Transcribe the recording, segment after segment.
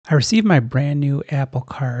I received my brand new Apple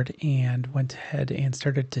Card and went ahead and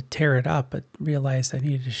started to tear it up, but realized I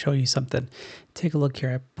needed to show you something. Take a look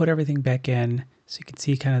here. I put everything back in so you can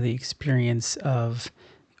see kind of the experience of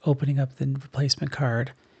opening up the replacement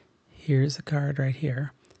card. Here's the card right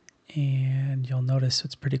here. And you'll notice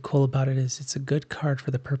what's pretty cool about it is it's a good card for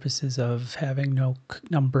the purposes of having no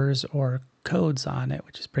numbers or codes on it,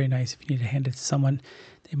 which is pretty nice. If you need to hand it to someone,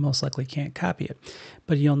 they most likely can't copy it.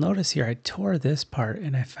 But you'll notice here I tore this part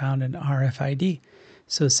and I found an RFID.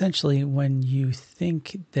 So essentially, when you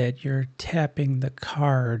think that you're tapping the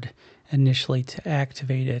card initially to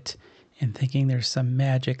activate it and thinking there's some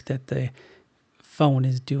magic that the phone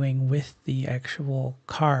is doing with the actual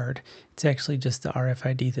card, it's actually just the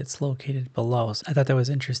RFID that's located below. So I thought that was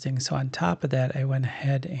interesting. So on top of that, I went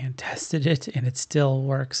ahead and tested it, and it still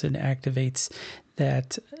works and activates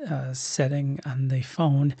that setting on the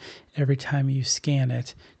phone every time you scan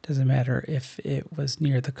it. Doesn't matter if it was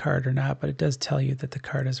near the card or not, but it does tell you that the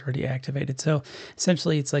card is already activated. So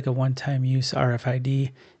essentially, it's like a one-time use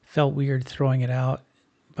RFID. Felt weird throwing it out,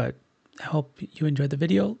 but I hope you enjoyed the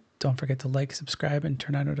video. Don't forget to like, subscribe, and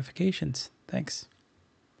turn on notifications. Thanks.